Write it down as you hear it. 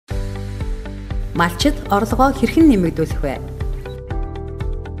Малчид орлогоо хэрхэн нэмэгдүүлэх вэ?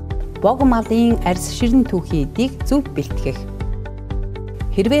 Бог малын арьс ширэн түүхий эдийг зөв бэлтгэх.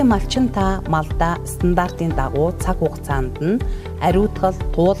 Хэрвээ малчин та малдаа стандартын дагуу цаг хугацаанд нь ариутгал,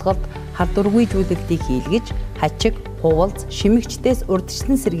 туулгалт, хардургүйжүүлэлтийг хийлгэж, хачиг, хувалц, шимэгчдээс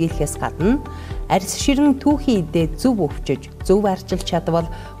урдчлан сэргийлэхээс гадна арьс ширэн түүхий эдээ зөв өвчөж, зөв арчилж чадвал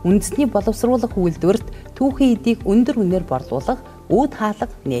үндэсний боловсруулах үйлдвэрт түүхий эдийг өндөр үнээр борлуулах үүд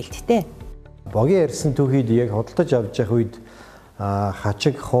хаалга нээлттэй. Богийн арьсын түүхийд яг хөдөлж авч явах үед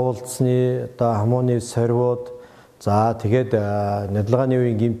хачиг, хувалцны, хамууны сорвууд, за тэгээд нядлагын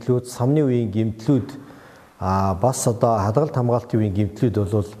үеийн гэмтлүүд, самны үеийн гэмтлүүд, бас хадгалт хамгаалтын үеийн гэмтлүүд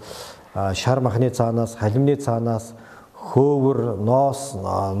бол шар махны цаанаас, халимны цаанаас, хөөвөр, ноос,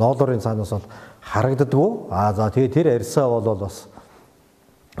 ноолорын цаанаас бол харагддаггүй. За тэгээд тэр арьсаа бол бас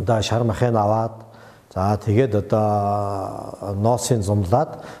шар махыг аваад, за тэгээд ноосыг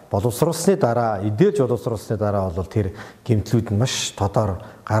зумлаад боловсруулсны дараа, эдэлж боловсруулсны дараа бол тэр гэмтлүүд нь маш тодор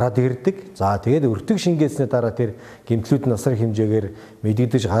гараад ирдэг. За тэгээд өртөг шингээсний дараа тэр гэмтлүүд нь асар хэмжээгээр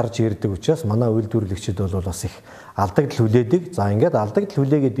мэдэгдэж гарч ирдэг учраас манай үйлдвэрлэгчид бол бас их алдагдал хүлээдэг. За ингээд алдагдал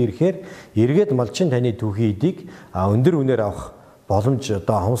хүлээгээд ирэхээр эргээд малчин таны түүхий эдийг өндөр үнээр авах боломж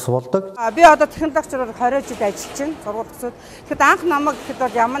хомс болдог. Би одоо технологичроор 20 жил ажиллаж байна. Сургууль төсөөд. Тэгэхэд анх намайг гэхэд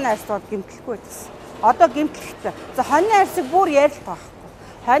бол ямар арьс бол гэмтлэхгүй байсан. Одоо гэмтлэхтэй. За хоньны арьсыг бүр ярил таахгүй.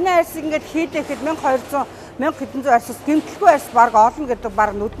 Хоньны арьсыг ингээд хийлэхэд 1200 1700 арьсаас гэмтлэхгүй арьс баг олно гэдэг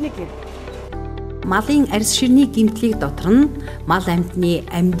баг нүдний гэр. Малын арьс ширний гэмтлийг дотор нь мал амьтны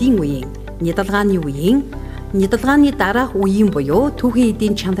амьдын үеийн, нядалгааны үеийн, нядалгааны дараах үеийн буюу түүхий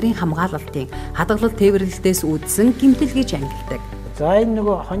эдийн чанарын хамгаалалтын хадгалалт тээвэрлэлтээс үүдсэн гэмтэл гэж ангилдаг. За энэ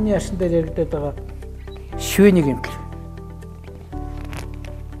нөгөө хоньны арьсан дээр яригдаад байгаа швэний гэмтэл.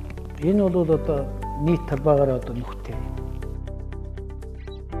 Энэ бол одоо нийт талбайгаар одоо нүхтэй.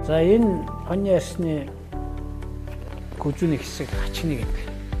 За энэ хоньны арьсны гүжүүний хэсэг хачны гэдэг.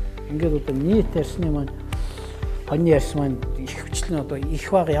 Ингээд одоо нийт арьсны маань хоньны арьс маань их хвчлэн одоо их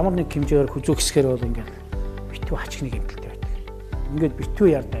бага ямар нэг хэмжээгээр хүзүү хэсгээр бол ингээд битүү хачны гэмтэлтэй байдаг. Ингээд битүү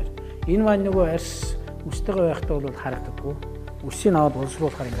ярдаа. Энэ маань нөгөө арьс үстэйгээ байхдаа бол харагддаггүй. Үсийг аваад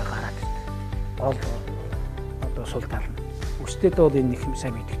боловсруулахаар ингээд гараад ирдэг. Гол одоо сул тал нь. Үстэйдээ бол энэ их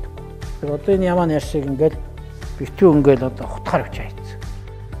сайн мэдэгдэхгүй. Одоо энэ ямааны арьсыг ингээд битүү ингээд одоо хутгаар авчаа.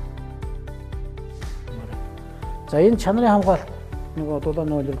 За энэ чанарын хамгаалалт нөгөө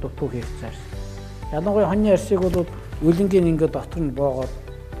дулааны үйлдвэр түүхий хэрэгцээ. Ялангуяа хоньны арьсыг бол үлэнгийн ингээд дотор нь боогоод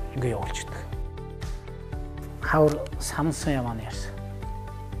ингээд явуулчихдаг. Хавар самсан ямааны арьс.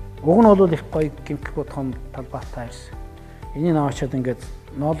 Уг нь бол их гоё гэмтлгүй том талбайтай арьс. Энийг аваачаад ингээд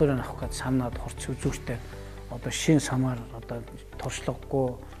ноолорыг авах гэж самнаад хурц үзүүртэй одоо шин самаар одоо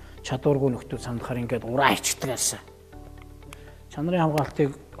туршлагагүй чадваргүй нөхдөө самдахаар ингээд ураа ичдэг арьс. Чанарын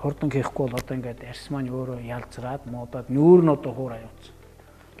хамгаалтыг хурдан хийхгүй бол одоо ингээд арьс маань өөрөө ялзраад муудаад нүүр нь одоо хуураа явуулсан.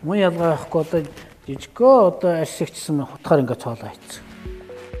 Мөн ялгаа авахгүй одоо жижигөө одоо арьсэгчсэн хутгаар ингээд цоолоо хийцэн.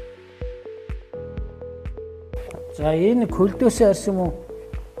 За энэ көлдөөсөн арьс юм уу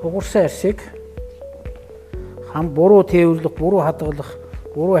хугарсан арьсыг хам буруу тээвэрлэх, буруу хадгалах,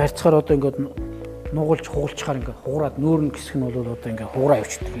 буруу харьцахаар одоо ингээд нугалж хугалчаар ингээд хугараад нүүрн гисэх нь бол одоо ингээд хуураа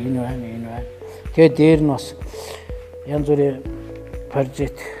явчихдаг. Энэ байна. Тэгээд дээр нь бас янз бүрийн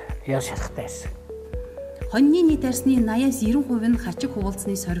паразит яа шалхтай байсан. Хоньны нийт арьсны 80-90% нь хачиг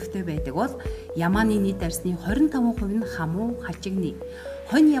хувалцны сорвтой байдаг бол ямааны нийт арьсны 25% нь хамуу хачигны.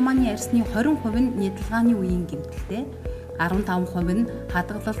 Хонь ямааны арьсны 20% нь нядалгааны үеийн гэмтэлтэй, 15% нь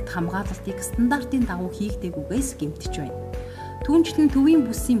хадгалалт хамгаалалтыг стандартын дагуу хийгдээгүйгээс гэмтэж байна. Түүнчлэн төвийн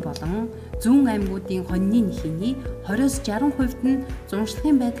бүсийн болон зүүн аймагуудын хоньны нэхийний 20-60% нь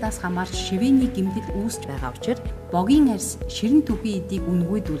зуншлагын байдлаас хамаарч шивэний гэмтэл үүсч байгаа учраас богийн арьс ширэн түүхий эдийг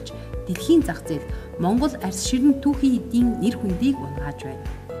үнгүйдүүлж дэлхийн зах зээлд Монгол арьс ширэн түүхий эдийн нэр хүндийг унгааж байна.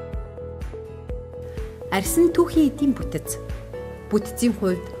 Арьс нь түүхий эдийн бүтэц. Бүтцийн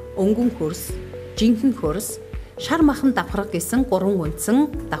хувьд өнгөн хөрс, жинхэнэ хөрс, шар махан давхарга гэсэн 3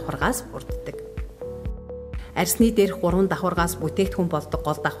 үндсэн давхаргаас бүрддэг. Арьсны дээрх 3 давхаргаас бүтээгдэхүүн болдог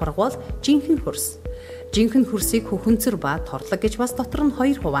гол давхарга бол жинхэнэ хөрс. Жинхэнэ хөрсийг хөхөнцөр ба торлог гэж бас дотор нь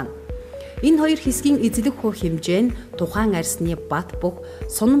 2 хуваана. Энэ хоёр хэсгийн эзлэх хувь хэмжээ нь тухайн арьсны бат бөх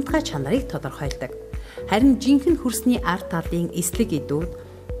сунамтгай чанарыг тодорхойлдог. Харин жинхэнэ хөрсний ард талын эслэг эдүүд,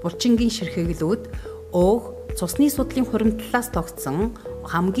 булчингийн ширхэглүүд, өөх, цусны судлын хуримтлалаас тогтсон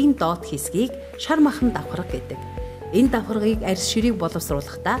хамгийн доод хэсгийг шар махан давхарга гэдэг. Энэ давхаргыг арьс ширийг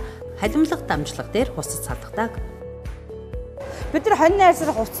боловсруулахдаа халимлах дамжлага дээр хусад салгадаг. Бид нар хоньны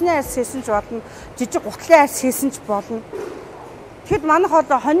арьсаар хувцсны арьс хийсэн ч болно, жижиг гутлын арьс хийсэн ч болно. Тэгэхэд манайх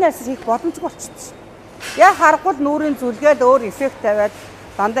одоо хоньны арьс хийх боломжгүй болчихсон. Яг харахгүй нүүрийн зүлгээд өөр эффект тавиад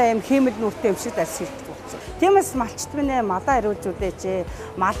дандаа юм хиймэл нүртэй юм шиг арьс хийдэг болсон. Тиймээс малчид минь малаа хариулж үлээч.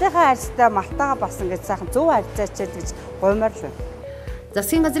 Малынхаа арьстай малтайгаа басан гэж сайхан зөв харьцаач гэж гуймаар л байна.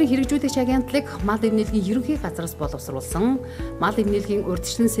 Засгийн газрын хэрэгжүүлэгч агентлаг мал эмнэлгийн ерөнхий газраас боловсруулсан мал эмнэлгийн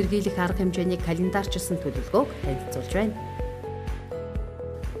урьдчилан сэргийлэх арга хэмжээний календарчилсан төлөвлөгөөг танилцуулж байна.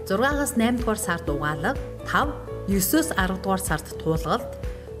 6-аас 8 дугаар сард угаалга, 5, 9-өөс 10 дугаар сард туулгалт,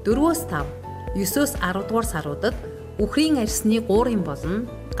 4-өөс 5, 9-өөс 10 дугаар саруудад үхрийн арьсны гуурын болон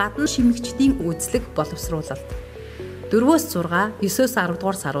гадна шимэгчдийн үзлэг боловсруулалт. 4-өөс 6, 9-өөс 10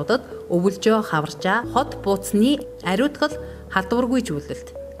 дугаар саруудад өвөлжөө, хаваржаа, хот бууцны ариутгал халдваргүй зүйлэлт.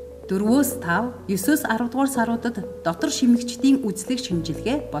 4-өөс 5, 9-өөс 10 дугаар саруудад дотор шимэгчдийн үзлэг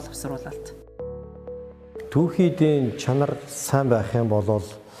шинжилгээ боловсруулалт. Түүхийдийн чанар сайн байх юм бол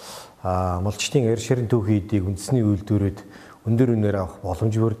малчдын арьс ширэн түүхий эдийг үндэсний үйлдвэрүүд өндөр үнээр авах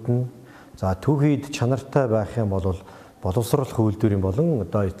боломж бүрдэнэ. За түүхийд чанартай байх юм бол боловсруулах үйлдвэрийн болон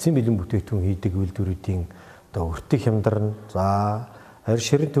одоо эцсийн бэлэн бүтээгдэхүүн хийдэг үйлдвэрүүдийн одоо өртөх хямдарна. За арьс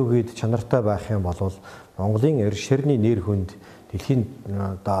ширэн түүхийд чанартай байх юм бол Монголын арьс ширний нэр хүнд дэлхийн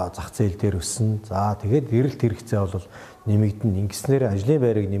одоо зах зээл дээр өснө. За тэгээд эрэлт хэрэгцээ бол нэмэгдэнэ. Ингэснээр ажлын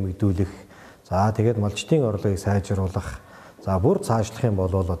байрыг нэмэгдүүлэх. За тэгээд малчдын орлогыг сайжруулах. За бүр цаашлах юм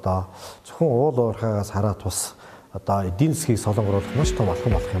бол одоо зөвхөн уул уурхаагаас хараа тус одоо эдийн засгийг солонгоруулах маш том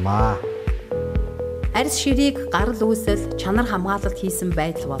алхам болох юм аа. Арьс ширийг гарал үүсэл, чанар хамгаалалт хийсэн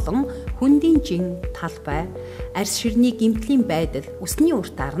байдал болон хүндийн жин, талбай, арьс ширний гэмтлийн байдал өсний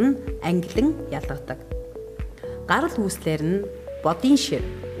уртаар нь ангилан ялгадаг. Гарал үүслэр нь бодийн шир,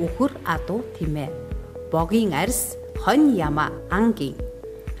 үхэр, адуу, тэмээ, богийн арьс, хонь яма, ангийн.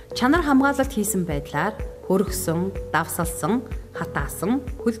 Чанар хамгаалалт хийсэн байдлаар хөргсөн, давсалсан, хатаасан,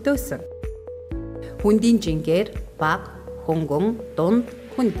 хөлдөөсөн. Хүндийн жингээр баг, хөнгөн, дунд,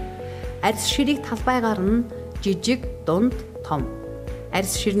 хүнд. Арьс ширийг талбайгаар нь жижиг, дунд, том.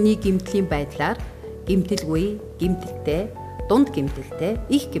 Арьс ширний гэмтлийн байдлаар гэмтэлгүй, гэмтэлтэй, дунд гэмтэлтэй,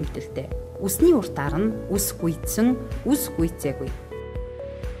 их гэмтэлтэй. Үсний уртаар нь үс гүйцэн, үс гүйцээгүй.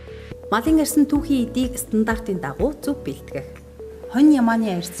 Малын арьсан түүхий эдийг стандартын дагуу зөв бэлтгэх. Хонь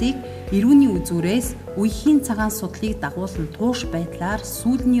ямааны арьсыг эрүүний үзүүрээс үеийн цагаан судлыг дагуулсан тууш байдлаар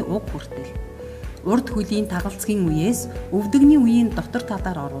сүүлний уг хүртэл. Урд хөлийн тагалцгийн үеэс өвдөгний үеийн дотор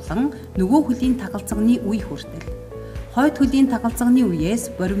талаар оруулан нөгөө хөлийн тагалцганы үе хүртэл. Хойд хөлийн тагалцганы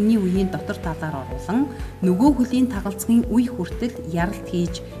үеэс боримны үеийн дотор талаар оруулан нөгөө хөлийн тагалцгын үе хүртэл яралт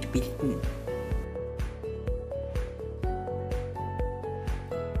хийж бэлтэнэ.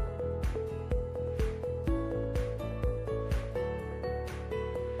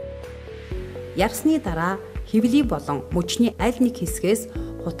 Ярсны дараа хэвлий болон мөчний аль нэг хэсгээс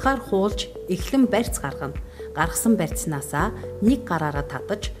хутгаар хуулж эхлэн барьц гаргана. Гаргасан барьцнаасаа нэг гараараа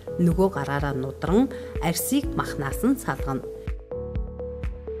татаж нөгөө гараараа нудран арьсыг махнаас нь салгана.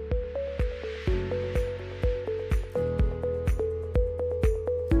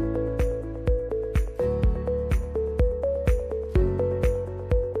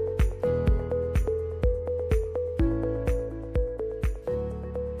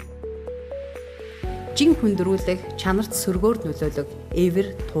 Жин хүндрүүлэх, чанарт сөргөөр нөлөөлөг, эвэр,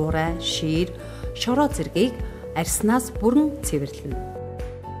 туурай, шиир, шороо зэргийг арьснаас бүрэн цэвэрлэнэ.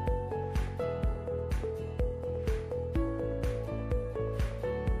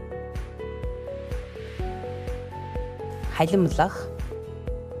 Халимлах.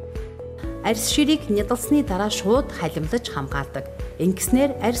 Арьс ширийг нядалсны дараа шууд халимлаж хамгаалдаг.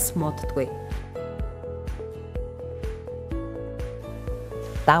 Ингэснээр арьс мууддаггүй.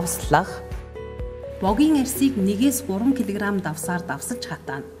 Давслах. Богийн арьсыг 1-3 кг давсаар давсалж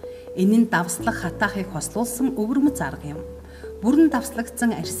хатаана. Энэ нь давслах хатаахыг хослуулсан өвөрмөц арга юм. Бүрэн давслагдсан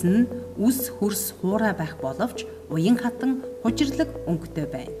арьс нь үс, хөрс, хуурай байх боловч уян хатан, хужирлаг өнгөтэй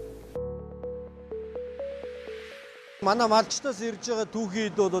байна. Манай малчтаас ирж байгаа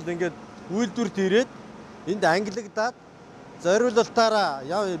түүхийд бол ингээд үйлдвэрт ирээд энд ангилагдаад зориулалтаараа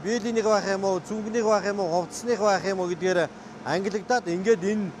биелийнийг байх юм уу, зүнгнийг байх юм уу, говцсных байх юм уу гэдгээр ангилагдаад ингээд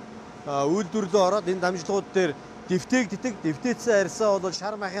энэ үйлдвэрлэлөө ороод энэ дамжлагууд дээр дэвтээцсэн арьсаа бол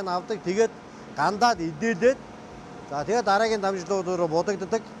шар махыг авдаг. Тэгээд гандаад идээлээд за тэгээд дараагийн дамжлагууд руу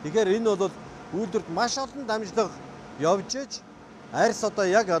будагддаг. Тэгэхээр энэ бол үйлдвэрт маш олон дамжлага явж иж арьс одоо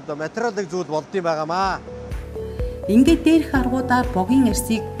яг материалын зүйл болдсон байгаамаа. Ингээд дээрх аргуудаар богийн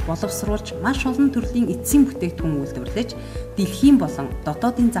арьсыг боловсруулж маш олон төрлийн эцсийн бүтээгдэхүүн үйлдвэрлэж дэлхийн болон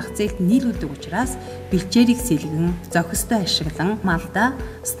дотоодын зах зээлд нийлүүлдэг учраас бэлчээрийг сэлгэн, зохистой ашиглан, малдаа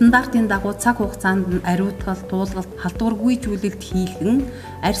стандартын дагуу цаг хугацаанд нь ариутгал, туулгалт, халдваргүй зүйлэлт хийлгэн,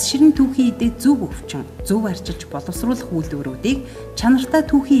 арьс ширэн түүхий эдээ зөв өвчин, зөв арчилж боловсруулах үйлдвэрүүдийг чанартай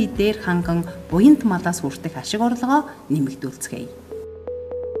түүхий эдээр ханган буянт малаас хүртэх ашиг орлогоо нэмэгдүүлцгээе.